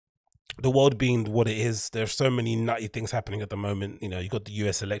the world being what it is, there's so many nutty things happening at the moment. You got the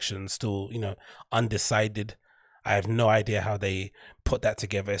US election still, undecided. I have no idea how they put that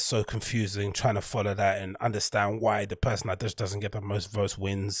together. It's so confusing trying to follow that and understand why the person that just doesn't get the most votes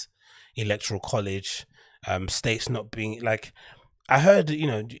wins. Electoral college, states not being like, I heard, do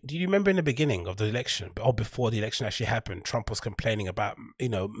you remember in the beginning of the election or before the election actually happened, Trump was complaining about,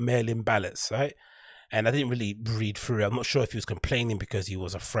 mail-in ballots, right? And I didn't really read through it. I'm not sure if he was complaining because he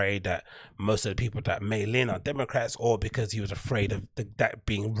was afraid that most of the people that mail in are Democrats, or because he was afraid of that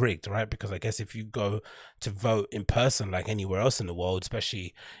being rigged, right? Because I guess if you go to vote in person, like anywhere else in the world,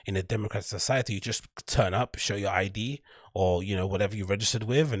 especially in a democratic society, you just turn up, show your ID or, whatever you registered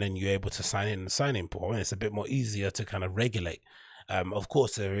with, and then you're able to sign in and sign in. And it's a bit more easier to kind of regulate. Of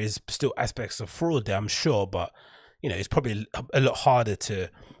course, there is still aspects of fraud there, I'm sure, but it's probably a lot harder to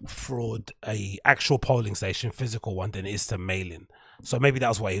fraud a actual polling station, physical one, than it is to mail in. So maybe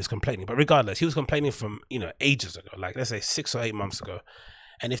that's why he was complaining. But regardless, he was complaining from, ages ago, like let's say 6 or 8 months ago.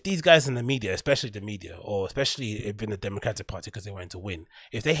 And if these guys in the media, especially the media, or especially in the Democratic Party because they wanted to win,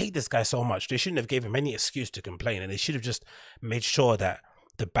 if they hate this guy so much, they shouldn't have gave him any excuse to complain, and they should have just made sure that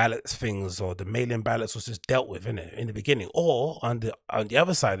the ballots things or the mail-in ballots was just dealt with in the beginning. Or on the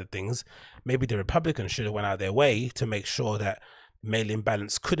other side of things, maybe the Republicans should have went out their way to make sure that mail-in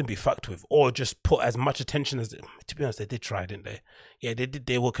ballots couldn't be fucked with, or just put as much attention as, to be honest, they did try, didn't they? Yeah, they did.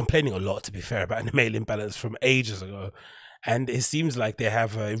 They were complaining a lot, to be fair, about the mail-in ballots from ages ago. And it seems like they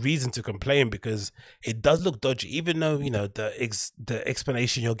have a reason to complain because it does look dodgy, even though, the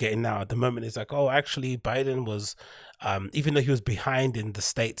explanation you're getting now at the moment is like, oh, actually Biden was, even though he was behind in the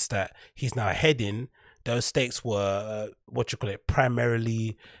states that he's now ahead in, those states were,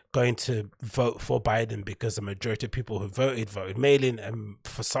 primarily going to vote for Biden because the majority of people who voted mail-in, and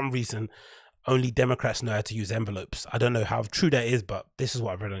for some reason, only Democrats know how to use envelopes. I don't know how true that is, but this is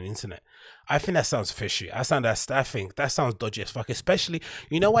what I've read on the internet. I think that sounds fishy. I think that sounds dodgy as fuck. Especially,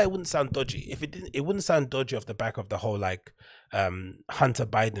 you know why it wouldn't sound dodgy? If it didn't, it wouldn't sound dodgy off the back of the whole Hunter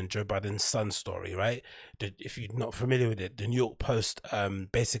Biden, Joe Biden's son story, right? If you're not familiar with it, the New York Post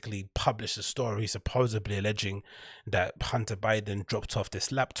basically published a story supposedly alleging that Hunter Biden dropped off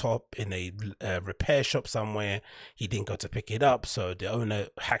this laptop in a repair shop somewhere. He didn't go to pick it up, so the owner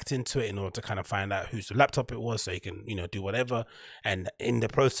hacked into it in order to kind of find out whose laptop it was, so he can do whatever. And in the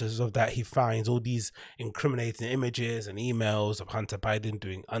process of that, he finds all these incriminating images and emails of Hunter Biden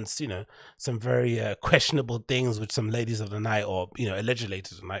doing some very questionable things with some ladies of the night, or alleged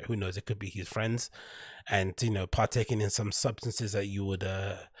ladies of the night. Who knows? It could be his friends, and partaking in some substances that you would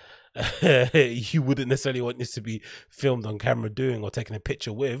you wouldn't necessarily want this to be filmed on camera doing or taking a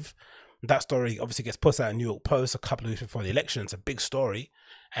picture with. That story obviously gets put out in New York Post a couple of weeks before the election. It's a big story,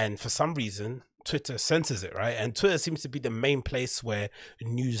 and for some reason Twitter censors it, right? And Twitter seems to be the main place where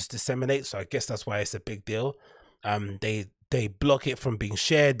news disseminates, so I guess that's why it's a big deal. They block it from being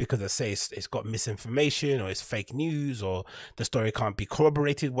shared because they say it's got misinformation, or it's fake news, or the story can't be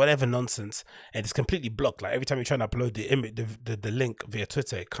corroborated, whatever nonsense, and it's completely blocked. Like every time you try to upload the image, the link via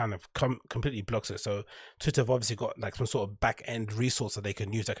Twitter, it kind of completely blocks it. So Twitter have obviously got like some sort of back end resource that they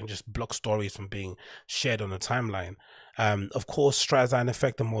can use that can just block stories from being shared on the timeline. Of course, Streisand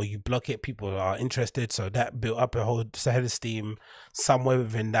effect, the more you block it, people are interested, so that built up a whole head of steam. Somewhere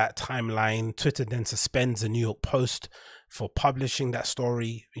within that timeline, Twitter then suspends the New York Post for publishing that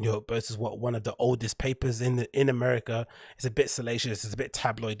story. New York Post is one of the oldest papers in America. It's a bit salacious, it's a bit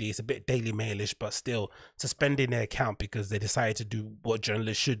tabloidy, it's a bit Daily Mailish, but still suspending their account because they decided to do what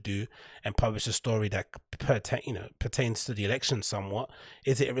journalists should do and publish a story that pertains to the election somewhat.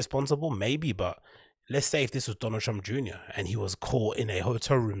 Is it irresponsible? Maybe, but let's say if this was Donald Trump Jr. and he was caught in a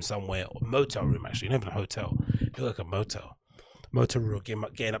hotel room somewhere, or motel room actually, not even a hotel, it looked like a motel room,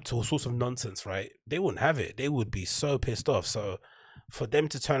 getting up to all sorts of nonsense, right? They wouldn't have it. They would be so pissed off. So for them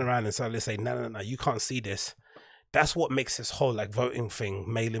to turn around and suddenly say, no, you can't see this, that's what makes this whole like voting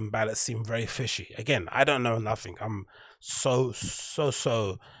thing, mail-in ballots, seem very fishy. Again, I don't know nothing. I'm so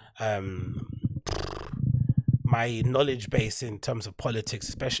my knowledge base in terms of politics,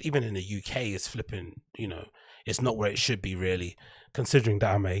 especially even in the UK, is flipping, it's not where it should be, really, considering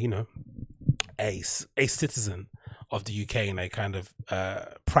that I'm a citizen of the UK, and I kind of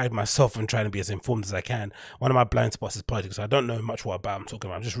pride myself on trying to be as informed as I can. One of my blind spots is politics. I don't know much what about I'm talking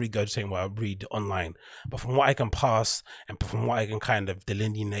about. I'm just regurgitating what I read online. But from what I can pass and from what I can kind of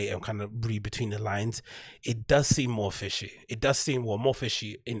delineate and kind of read between the lines, it does seem more fishy. It does seem more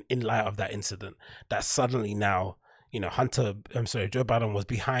fishy in light of that incident, that suddenly now, Joe Biden was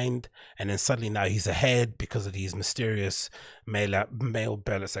behind, and then suddenly now he's ahead because of these mysterious mail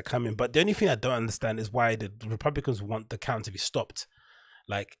ballots that are coming. But the only thing I don't understand is why the Republicans want the count to be stopped.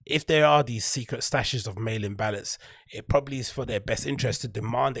 Like, if there are these secret stashes of mail-in ballots, it probably is for their best interest to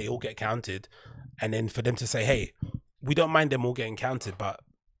demand they all get counted, and then for them to say, hey, we don't mind them all getting counted, but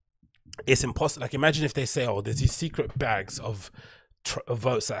it's impossible. Like, imagine if they say, oh, there's these secret bags of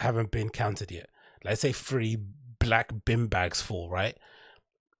votes that haven't been counted yet. Let's say 3 black bin bags full, right?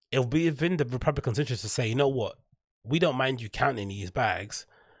 It'll be within the Republicans' interest to say, you know what, we don't mind you counting these bags,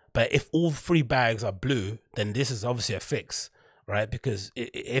 but if all 3 bags are blue, then this is obviously a fix, right? Because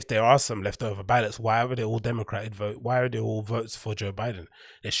if there are some leftover ballots, why are they all Democratic vote? Why are they all votes for Joe Biden?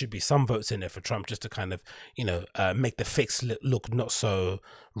 There should be some votes in there for Trump, just to kind of, make the fix look not so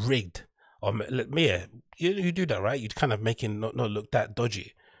rigged. Or Mia, you do that, right? You'd kind of make it not look that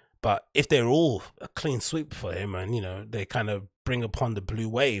dodgy. But if they're all a clean sweep for him, and they kind of bring upon the blue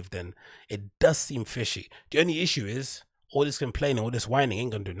wave, then it does seem fishy. The only issue is all this complaining, all this whining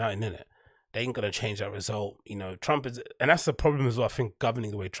ain't gonna do nothing in it. They ain't gonna change that result. Trump is, and that's the problem as well. I think governing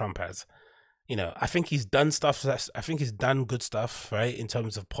the way Trump has. I think he's done stuff. I think he's done good stuff, right, in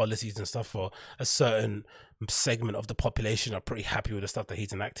terms of policies and stuff for a certain segment of the population. Are pretty happy with the stuff that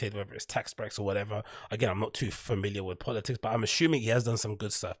he's enacted, whether it's tax breaks or whatever. Again, I'm not too familiar with politics, but I'm assuming he has done some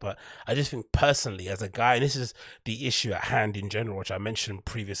good stuff. But I just think personally, as a guy, and this is the issue at hand in general, which I mentioned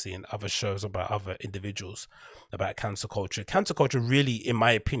previously in other shows about other individuals, about cancel culture. Cancel culture really, in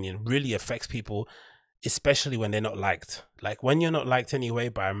my opinion, really affects people, especially when they're not liked. Like, when you're not liked anyway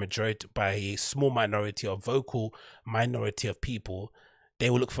by a small minority or vocal minority of people,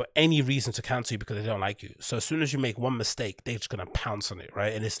 they will look for any reason to cancel you because they don't like you. So as soon as you make one mistake, they're just gonna pounce on it,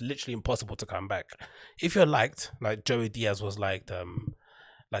 right? And it's literally impossible to come back. If you're liked, like Joey Diaz was liked,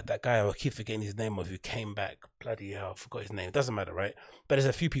 like that guy, I keep forgetting his name, of who came back. Bloody hell, I forgot his name. It doesn't matter, right? But there's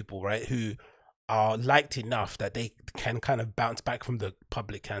a few people, right, who are liked enough that they can kind of bounce back from the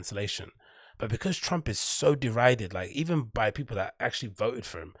public cancellation. But because Trump is so derided, like, even by people that actually voted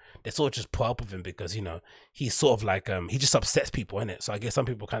for him, they sort of just put up with him because, he's sort of like, he just upsets people, innit? So I guess some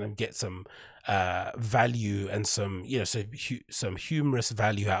people kind of get some value and some, some humorous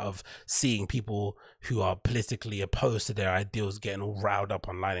value out of seeing people who are politically opposed to their ideals getting all riled up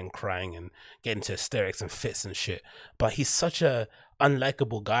online and crying and getting to hysterics and fits and shit. But he's such a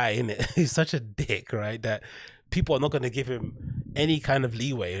unlikable guy, innit? He's such a dick, right? That people are not going to give him any kind of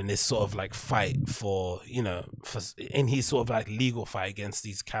leeway in this sort of like fight for, in his sort of like legal fight against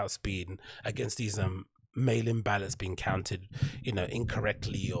these cow speed and against these mail-in ballots being counted,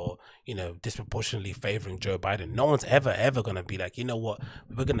 incorrectly or, disproportionately favoring Joe Biden. No one's ever going to be like, you know what,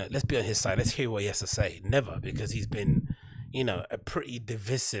 let's be on his side. Let's hear what he has to say. Never, because he's been, a pretty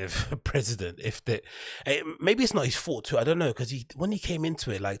divisive president. Maybe it's not his fault too. I don't know, because when he came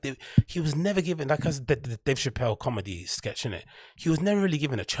into it, like, he was never given, like, as the Dave Chappelle comedy sketch, in it, he was never really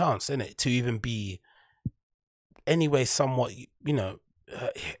given a chance in it to even be anyway somewhat,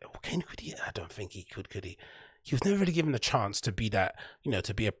 could he? I don't think he could he? He was never really given a chance to be that,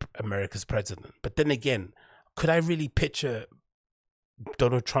 to be America's president. But then again, could I really picture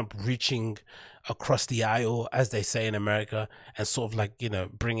Donald Trump reaching across the aisle, as they say in America, and sort of like,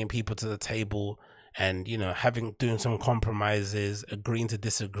 bringing people to the table and, doing some compromises, agreeing to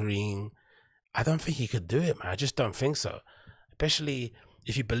disagreeing? I don't think he could do it, man. I just don't think so. Especially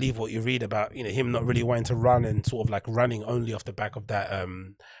if you believe what you read about, him not really wanting to run and sort of like running only off the back of that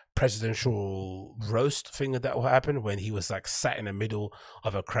presidential roast thing that will happen when he was like sat in the middle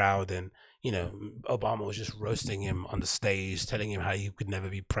of a crowd and, Obama was just roasting him on the stage, telling him how he could never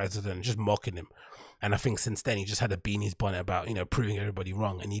be president, just mocking him. And I think since then he just had a beanie's bonnet about, proving everybody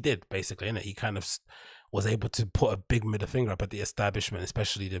wrong. And he did, basically, innit? He kind of was able to put a big middle finger up at the establishment,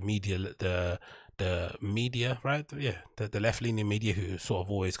 especially the media, the media, right? Yeah, the left-leaning media, who sort of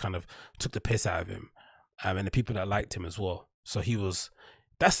always kind of took the piss out of him, and the people that liked him as well. So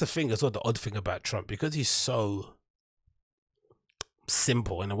that's the thing as well, the odd thing about Trump, because he's so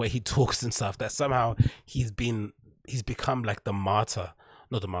simple in the way he talks and stuff, that somehow he's become like the martyr,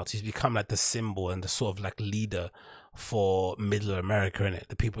 not the martyr, he's become like the symbol and the sort of like leader for middle America, innit?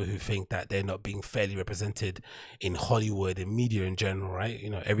 The people who think that they're not being fairly represented in Hollywood and media in general, right?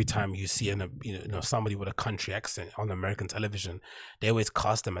 Every time you see somebody with a country accent on American television, they always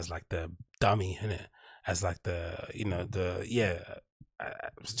cast them as like the dummy, innit? As like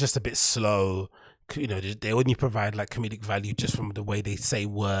just a bit slow. They only provide like comedic value just from the way they say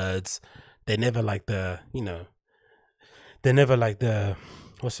words. They're never like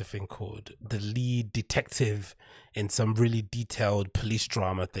what's the thing called, the lead detective in some really detailed police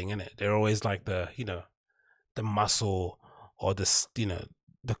drama thing, innit? They're always like the muscle or the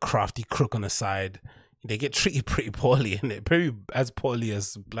crafty crook on the side. They get treated pretty poorly, innit? Pretty as poorly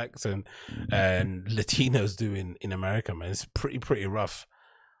as blacks and Latinos do in America, man. It's pretty rough.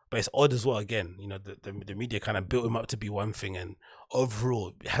 But it's odd as well. Again, the media kind of built him up to be one thing, and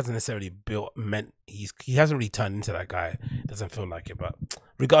overall, it hasn't necessarily meant he hasn't really turned into that guy. It doesn't feel like it. But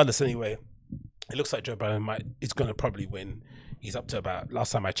regardless, anyway, it looks like Joe Biden is going to probably win. He's up to about,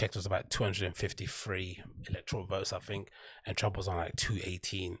 last time I checked, it was about 253 electoral votes, I think, and Trump was on like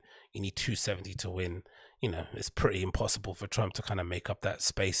 218. You need 270 to win. It's pretty impossible for Trump to kind of make up that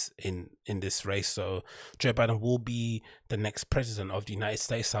space in this race. So Joe Biden will be the next president of the United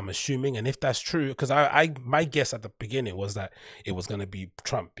States, I'm assuming. And if that's true, because my guess at the beginning was that it was going to be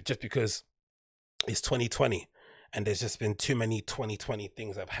Trump, just because it's 2020 and there's just been too many 2020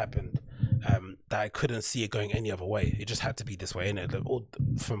 things that have happened that I couldn't see it going any other way. It just had to be this way, innit? All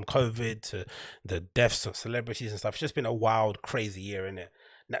from COVID to the deaths of celebrities and stuff. It's just been a wild, crazy year, innit?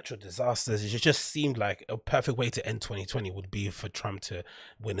 Natural disasters. It just seemed like a perfect way to end 2020 would be for Trump to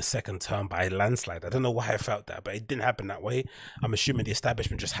win a second term by a landslide. I don't know why I felt that, but it didn't happen that way. I'm assuming the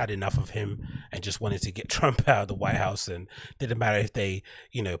establishment just had enough of him and just wanted to get Trump out of the White House, and didn't matter if they,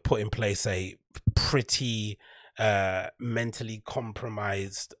 put in place a pretty mentally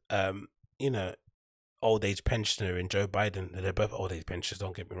compromised old age pensioner in Joe Biden. They're both old age pensioners,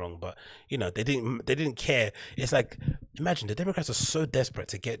 don't get me wrong, but they didn't care. It's like, imagine the Democrats are so desperate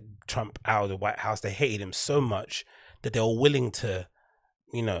to get Trump out of the White House. They hated him so much that they were willing to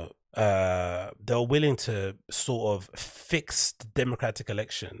sort of fix the Democratic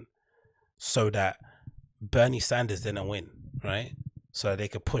election so that Bernie Sanders didn't win, right? So they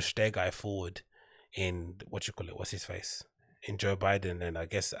could push their guy forward in what's his face, in Joe Biden. And I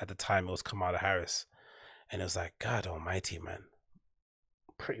guess at the time it was Kamala Harris. And it was like, God almighty, man.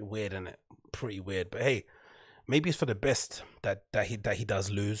 Pretty weird, isn't it? Pretty weird. But hey, maybe it's for the best that he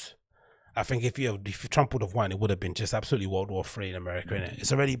does lose. I think if Trump would have won, it would have been just absolutely World War III in America, innit?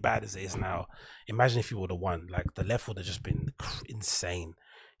 It's already bad as it is now. Imagine if he would have won. Like, the left would have just been insane.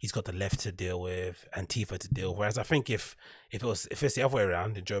 He's got the left to deal with, Antifa to deal with. Whereas I think if it's the other way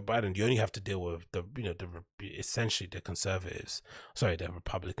around in Joe Biden, you only have to deal with essentially the conservatives, the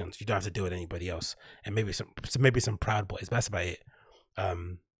Republicans. You don't have to deal with anybody else, and maybe some Proud Boys. But that's about it.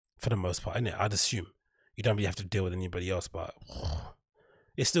 For the most part, innit? I'd assume you don't really have to deal with anybody else, but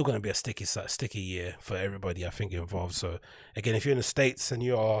it's still going to be a sticky year for everybody, I think, involved. So again, if you're in the States and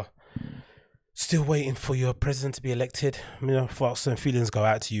you're still waiting for your president to be elected, thoughts and feelings go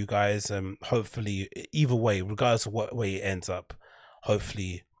out to you guys. Hopefully, either way, regardless of what way it ends up,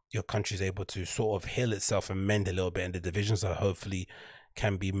 hopefully your country is able to sort of heal itself and mend a little bit, and the divisions are hopefully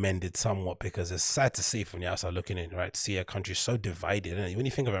can be mended somewhat, because it's sad to see from the outside looking in, right? To see a country so divided. And when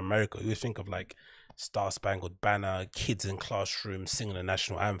you think of America, you always think of like Star Spangled Banner, kids in classrooms singing the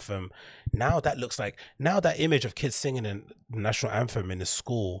national anthem. Now that image of kids singing the national anthem in the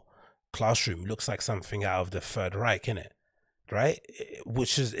school classroom looks like something out of the Third Reich, innit? Right?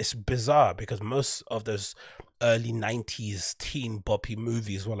 It's bizarre, because most of those early 90s teen boppy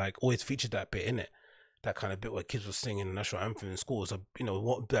movies were like always featured that bit, innit? That kind of bit where kids were singing the national anthem in school. So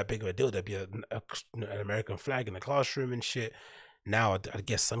what that big of a deal? There'd be an American flag in the classroom and shit. Now I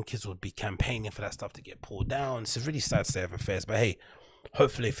guess some kids would be campaigning for that stuff to get pulled down. It's a really sad state of affairs, but hey,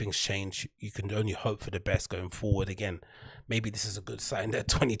 hopefully things change. You can only hope for the best going forward. Again, maybe this is a good sign that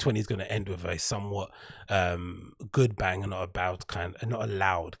 2020 is going to end with a somewhat good bang, and not a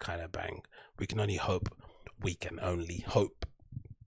loud kind of bang. We can only hope.